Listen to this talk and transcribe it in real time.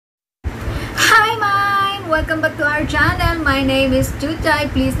Welcome back to our channel. My name is Chutchai.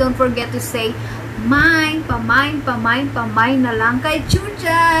 Please don't forget to say mine na lang kay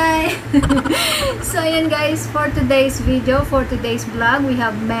Chutchai. So ayan guys, for today's video, for today's vlog, we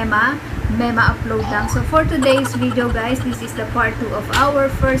have Mema upload lang. So for today's video guys, this is the part 2 of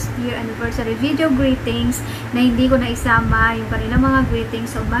our first year anniversary video greetings na hindi ko na isama yung kanilang mga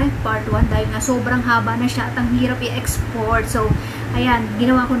greetings so my part 1 dahil nga sobrang haba na siya at ang hirap i-export. So ayan,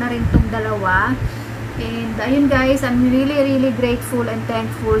 ginawa ko na rin tong dalawa. And ayun guys, I'm really grateful and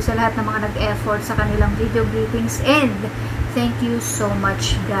thankful sa lahat ng mga nag-effort sa kanilang video greetings and thank you so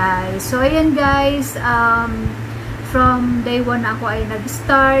much guys. So ayun guys, from day 1 ako ay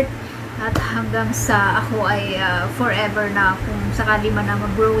nag-start at hanggang sa ako ay forever na kung sakali man na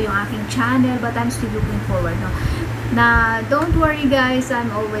mag-grow yung aking channel, but I'm still looking forward, no? Na don't worry guys, I'm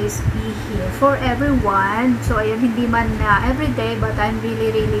always be here for everyone. So ayun, hindi man everyday, but I'm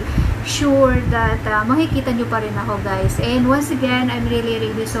really sure that makikita nyo pa rin ako guys. And once again, I'm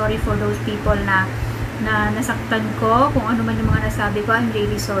really sorry for those people na nasaktan ko, kung ano man yung mga nasabi ko. I'm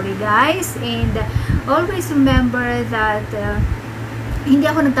really sorry guys, and always remember that hindi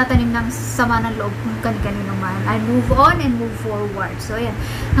ako nagtatanim ng sama ng loob kung kani-kanino man. I move on and move forward. So ayan,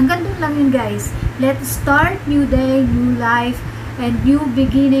 hanggang doon lang yun guys. Let's start new day, new life, and new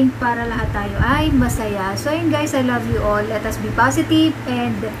beginning para lahat tayo ay masaya. So ayun guys, I love you all. Let us be positive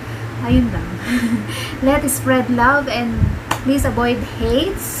and ayun lang. Let's spread love and please avoid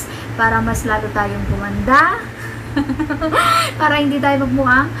hates para mas lalo tayong gumanda. Para hindi tayo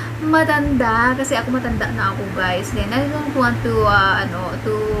magmukhang matanda kasi ako matanda na ako guys. Then I don't want to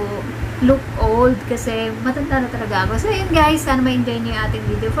to look old kasi matanda na talaga ako. So ayun guys, sana ma-enjoy niyo yung ating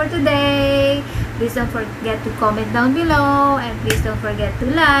video for today. Please don't forget to comment down below and please don't forget to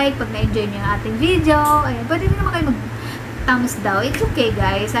like pag na-enjoy niyo yung ating video. Ayun, pwede din naman kayo thumbs down. It's okay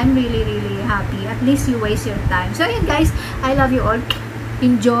guys, I'm really happy. At least you waste your time. So ayun guys, I love you all.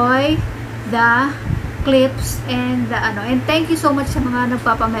 Enjoy the clips and and thank you so much sa mga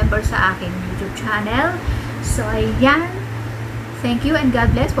nagpapa-member sa aking YouTube channel. So ayan, thank you and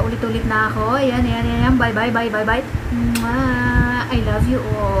God bless. Paulit-ulit na ako. Ayan. Bye. I love you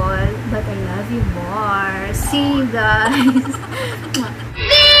all, but I love you more. See you guys.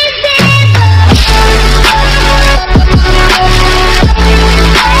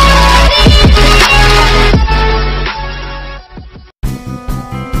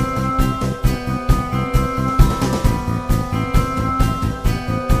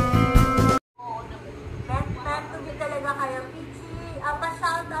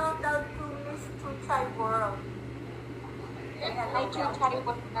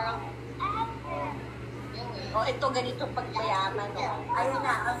 Oh, ito ganito pagmayaman, oh. Ayan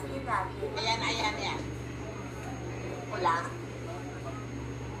na, ang skin natin. Ayan. Pula.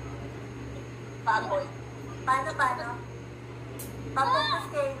 Pamoy. Paano? Pamoy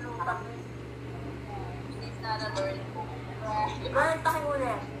kayo, lupa. Girl,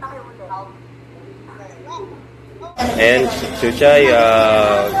 pakiulit. And Chutchai,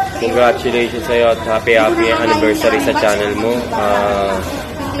 congratulations sa'yo at happy anniversary sa channel mo.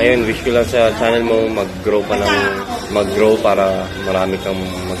 Ayun, wish ko lang sa channel mo mag-grow para marami kang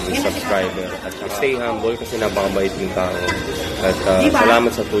mag-subscriber. At stay humble kasi napakabait yung tao. At salamat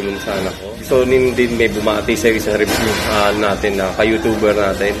sa tulong sa anak ko. So, din may bumati sa isang review natin na ka-YouTuber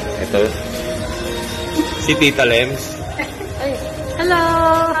natin. Ito, si Tita Lems. Hello!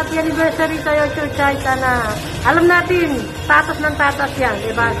 Happy anniversary sa'yo, Chutchai. Sana, alam natin, tatas ng tatas yan,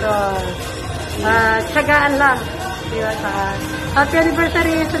 diba? So, tsagaan lang. Diba? Happy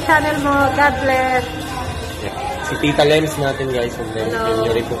anniversary sa channel mo. God bless. Si Tita Lems natin guys. Huwag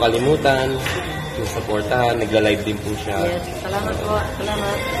nyo rin po kalimutan. Yung supportahan. Nagla-live din po siya. Yes, salamat po.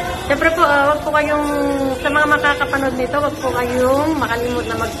 Salamat. Siyempre po, wag po kayong, sa mga makakapanood nito, wag po kayong makalimut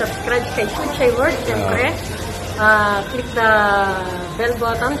na mag-subscribe kay Chutchai World. Siyempre. Click the bell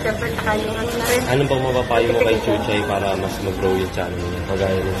button, siyempre saka yung na rin. Anong pang mapapayo mo kay Chutchai para mas mag-grow yung channel niya?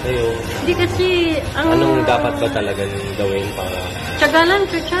 Pagaya rin sa'yo. Hindi kasi, anong dapat ba talagang gawin para? Tsagalan,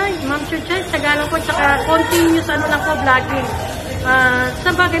 Chutchai. Ma'am Chutchai, tsagalan ko. Tsaka continuous lang po, vlogging. Sa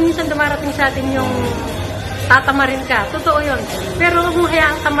bagay, minsan dumarating sa atin yung tatamarin ka. Totoo yun. Pero huwag mo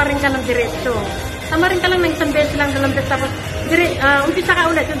hayaang tamarin ka ng diretso. Tamarin ka lang ng isang beses lang, dalawang beses. Tapos, umpisa ka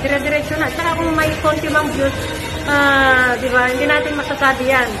ulit, yung dire-diretso na. Tsaka kung may konti mang views, diba, hindi natin masasabi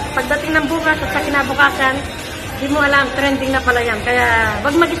yan. Pagdating ng bukas at sa kinabukasan, di mo alam, trending na pala yan. Kaya,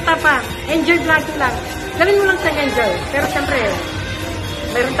 wag mag-stop pa. Enjoy vlogging lang. Gawin mo lang sa enjoy. Pero siyempre,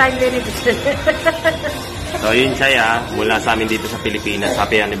 meron tayong benefits. So yun siya, mula sa amin dito sa Pilipinas.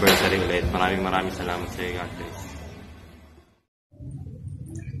 Happy anniversary ulit. Maraming salamat sa iyo. God bless.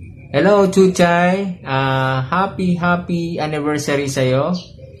 Hello, Chuchay. Happy anniversary sa'yo.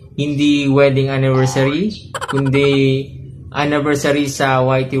 Hindi wedding anniversary, kundi anniversary sa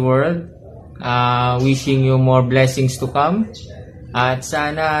YT World. Wishing you more blessings to come. At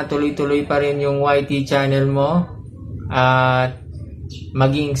sana tuloy-tuloy pa rin yung YT channel mo. At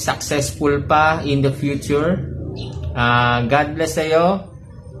maging successful pa in the future. God bless sa'yo,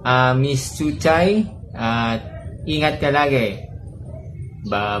 Miss Chuchay. At ingat ka lagi.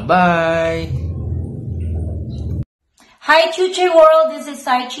 Bye-bye! Hi, Chutchai World. This is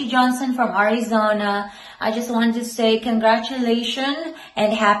Saichi Johnson from Arizona. I just wanted to say congratulations and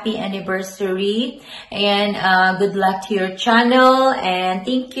happy anniversary. And good luck to your channel. And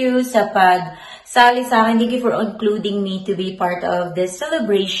thank you sa pagsali sa akin. Thank you for including me to be part of this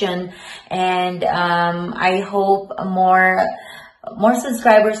celebration. And I hope more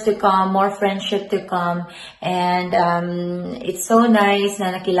subscribers to come, more friendship to come. And it's so nice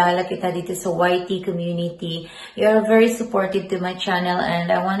na nakilala kita dito sa YT community. You're very supportive to my channel,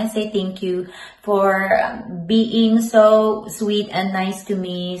 and I want to say thank you for being so sweet and nice to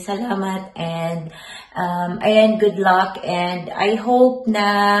me. Salamat, and ayan, good luck, and I hope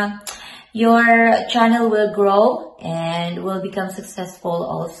na your channel will grow and will become successful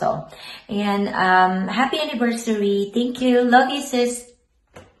also. And happy anniversary. Thank you. Love you, sis.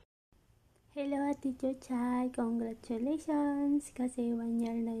 Hello, Ate Chutchay. Congratulations kasi 1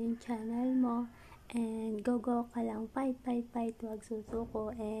 year na yung channel mo. And go ka lang. Fight. Huwag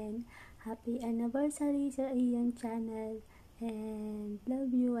susuko. And happy anniversary sa iyong channel. And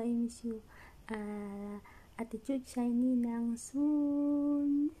love you. I miss you. Ate Chutchay, ninang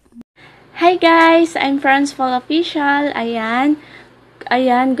soon. Hi guys! I'm Franz Fall Official. Ayan,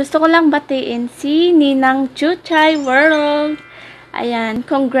 gusto ko lang batiin si Ninang Chutchay World. Ayan,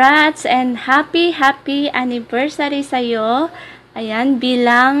 congrats and happy anniversary sa'yo. Ayan,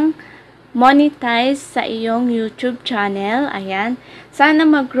 bilang monetize sa iyong YouTube channel. Ayan, sana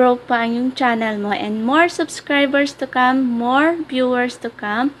mag-grow pa ang iyong channel mo and more subscribers to come, more viewers to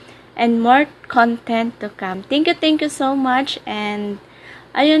come, and more content to come. Thank you so much, and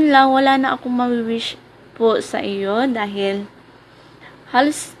ayun lang, wala na akong mawiwish po sa iyo dahil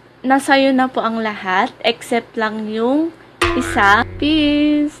halos nasa iyo na po ang lahat except lang yung isa.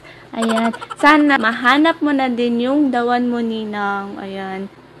 Peace! Ayan. Sana mahanap mo na din yung dawan mo, Ninang. Ayan.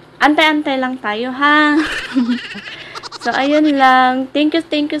 Antay-antay lang tayo, ha? So, ayun lang. Thank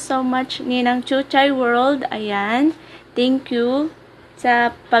you so much, Ninang Chutchay World. Ayan. Thank you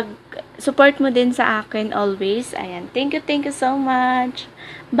sa pag-support mo din sa akin always. Ayan. Thank you so much.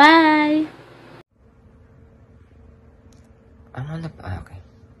 Bye! Okay.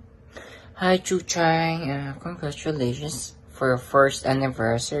 Hi, Chutchay. Congratulations for your first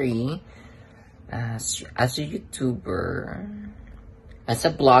anniversary as a YouTuber, as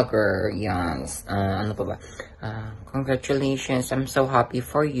a blogger. Yes. Congratulations. I'm so happy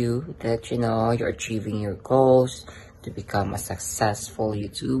for you that, you're achieving your goals to become a successful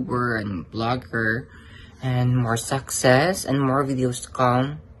YouTuber and blogger. And more success and more videos to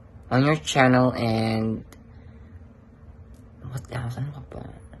come on your channel. And what else? Ano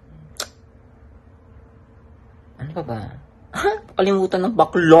pa ba? Kalimutan ng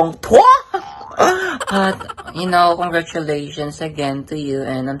baklong to. But congratulations again to you,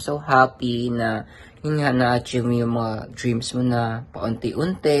 and I'm so happy na na-achieve mo yung mga dreams mo na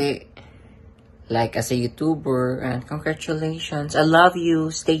paunti-unti, like as a YouTuber. And congratulations. I love you.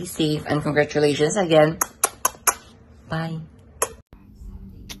 Stay safe, and congratulations again. Bye.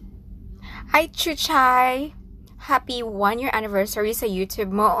 Hi, Chutchay. Happy 1-year anniversary sa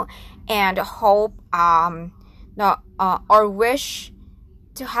YouTube mo, and hope or wish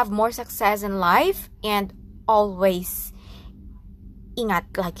to have more success in life, and always ingat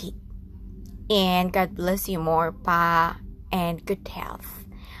lagi. And God bless you more pa, and good health.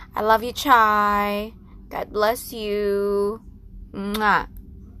 I love you, Chai. God bless you. Mwah.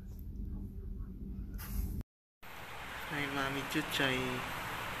 Hi, Mami Chutchay.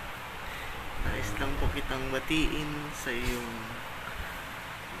 Nais lang po kitang batiin sa iyong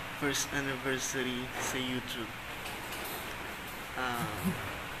first anniversary sa YouTube.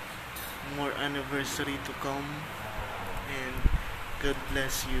 More anniversary to come, and God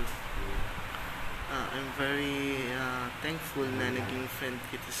bless you. I'm very thankful na naging friend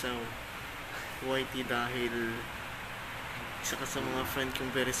kita sa YT dahil isa ka sa mga friend kong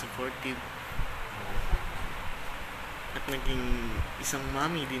very supportive, at naging isang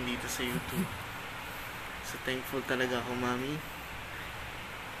mami din dito sa YouTube. So thankful talaga ako, Mami.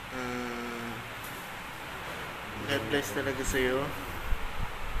 God bless talaga sa'yo.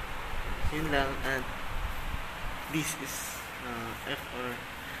 Yun lang. At this is FR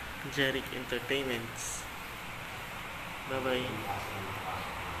Jeric Entertainments. Bye-bye.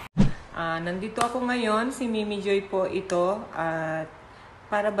 Nandito ako ngayon, si Mimi Joy po ito, at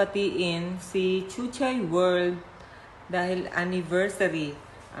para batiin si Chutchai World dahil anniversary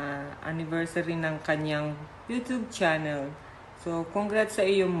ng kanyang YouTube channel. So, congrats sa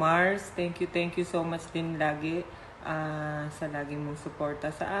iyo, Mars. Thank you so much din lagi sa lagi mong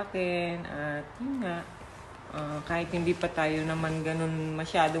suporta sa akin. At yun nga, kahit hindi pa tayo naman ganun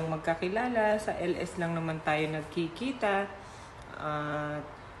masyadong magkakilala, sa LS lang naman tayo nagkikita at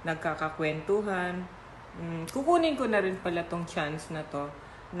nagkakakwentuhan. Kukunin ko na rin pala tong chance na to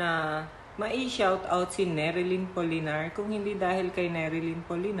na ma-shout out si Nerilyn Polinar. Kung hindi dahil kay Nerilyn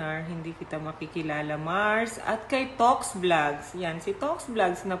Polinar, hindi kita makikilala, Mars. At kay Tox Vlogs. Yan, si Tox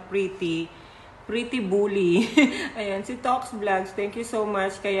Vlogs na pretty bully. Ayan, si Tox Vlogs. Thank you so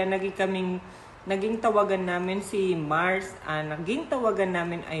much. Kaya naging tawagan namin si Mars. Naging tawagan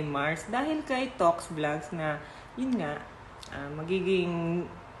namin ay Mars dahil kay Tox Vlogs na yun nga,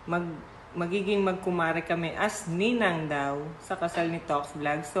 magiging magkumare kami as ninang daw sa kasal ni Tox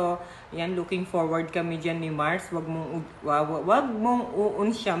Vlogs. So, yan, looking forward kami dyan ni Mars. Wag mong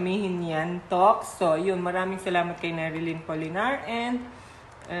uunsyamihin yan, Tox. So, yun, maraming salamat kay Nerilyn Polinar and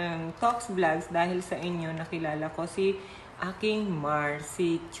Tox Vlogs dahil sa inyo nakilala ko si aking Mars,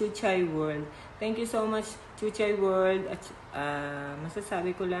 si Chutchai World. Thank you so much, Chutchai World. At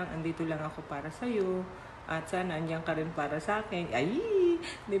masasabi ko lang, andito lang ako para sa iyo. At sana andiyan ka rin para sa akin. Ay,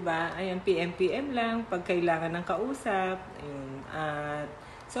 'di ba? Ayan, PM lang pag kailangan ng kausap. Ayun. At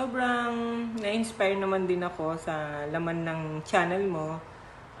sobrang na-inspire naman din ako sa laman ng channel mo.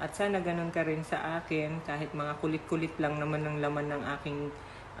 At sana ganun ka rin sa akin kahit mga kulit-kulit lang naman ng laman ng aking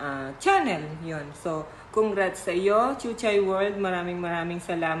channel. Yun. So, congrats sa iyo, Chutchai World. Maraming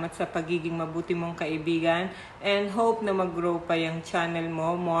salamat sa pagiging mabuti mong kaibigan. And hope na mag-grow pa yung channel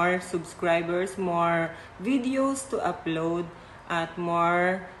mo. More subscribers, more videos to upload, at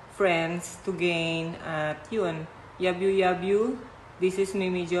more friends to gain. At yun, yabu. This is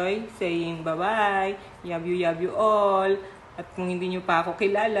Mimi Joy saying bye-bye. Yabu all. At kung hindi nyo pa ako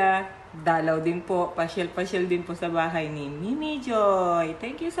kilala, dalaw din po, pasyal din po sa bahay ni Mimi Joy.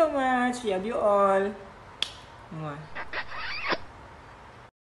 Thank you so much. Love you all. Mwah.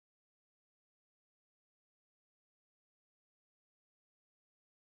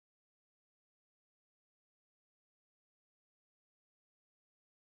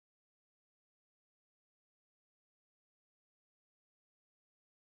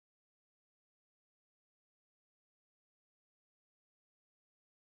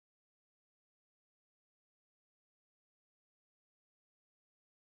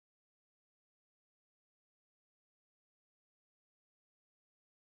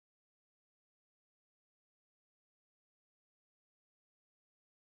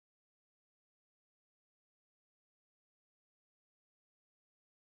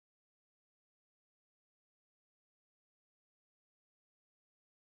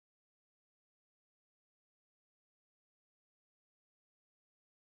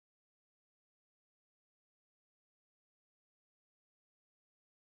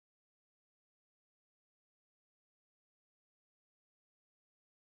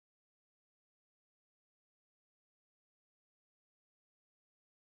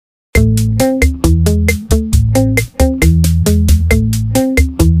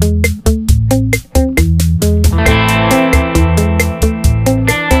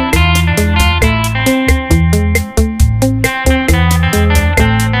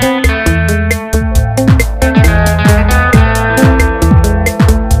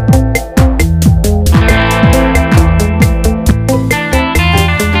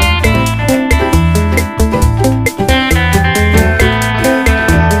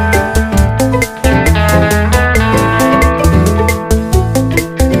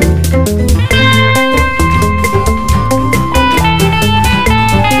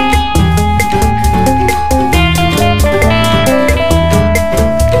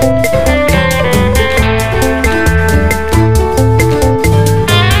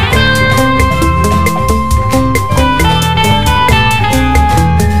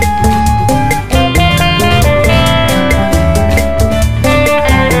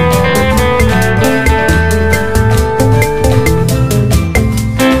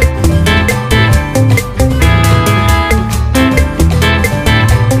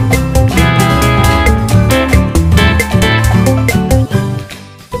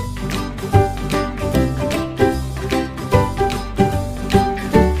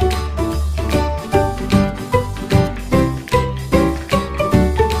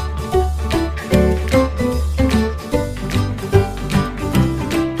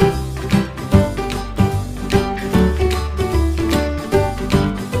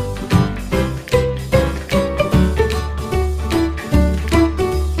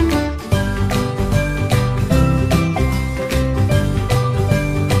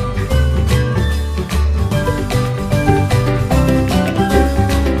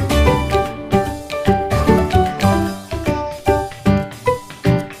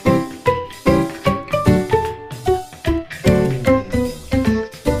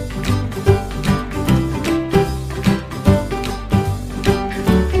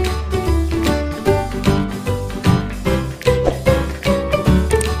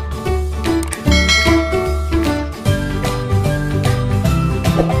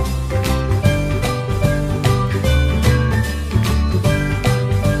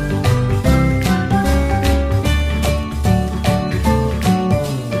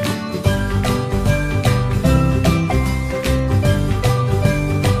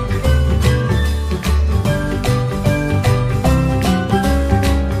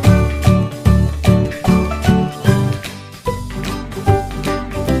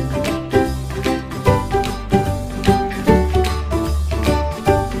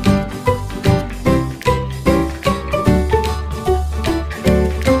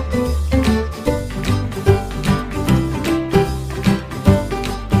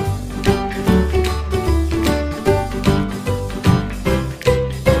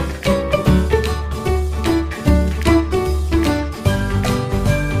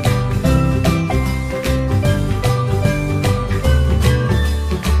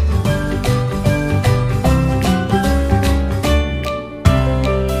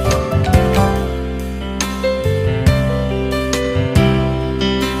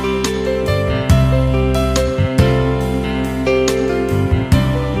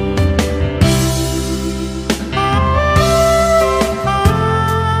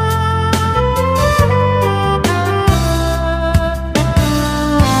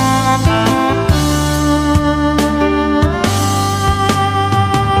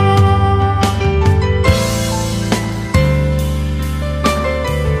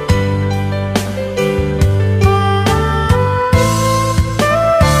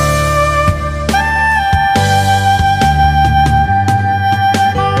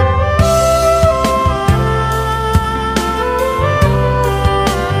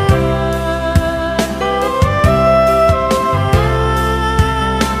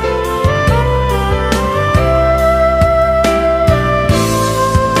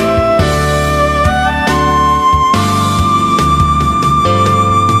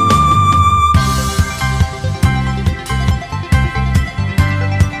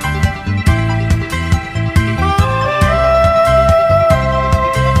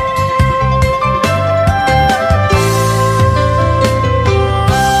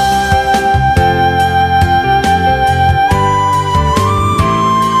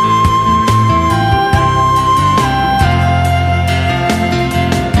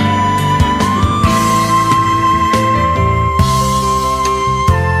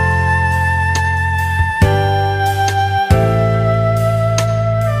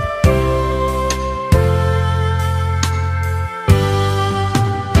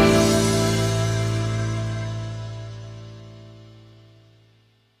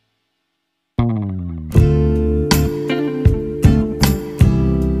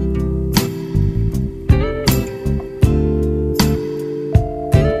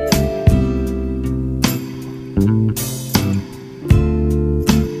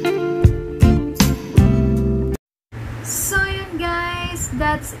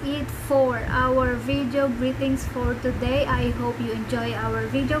 it for our video greetings for today. I hope you enjoy our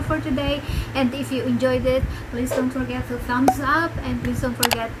video for today, and if you enjoyed it, please don't forget to thumbs up, and please don't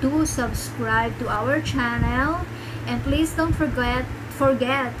forget to subscribe to our channel, and please don't forget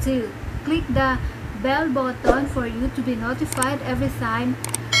to click the bell button for you to be notified every time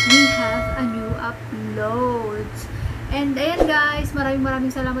we have a new upload. And ayan guys,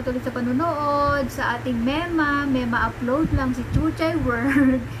 maraming salamat ulit sa panunood sa ating mema upload lang si Chutchai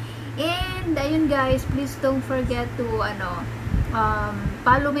World. And ayun guys, please don't forget to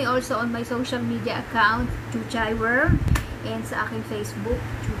follow me also on my social media account, Chutchai World, and sa aking Facebook,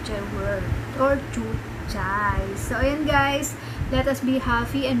 Chutchai World or Chutchai. So ayan guys, let us be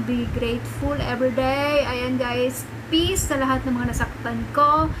happy and be grateful every day. Ayan guys, peace sa lahat ng mga nasaktan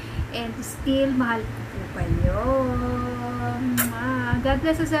ko, and still mahal ko po kayo. God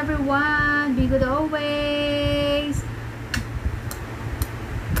bless us everyone. Be good always.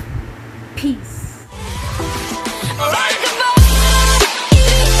 Peace.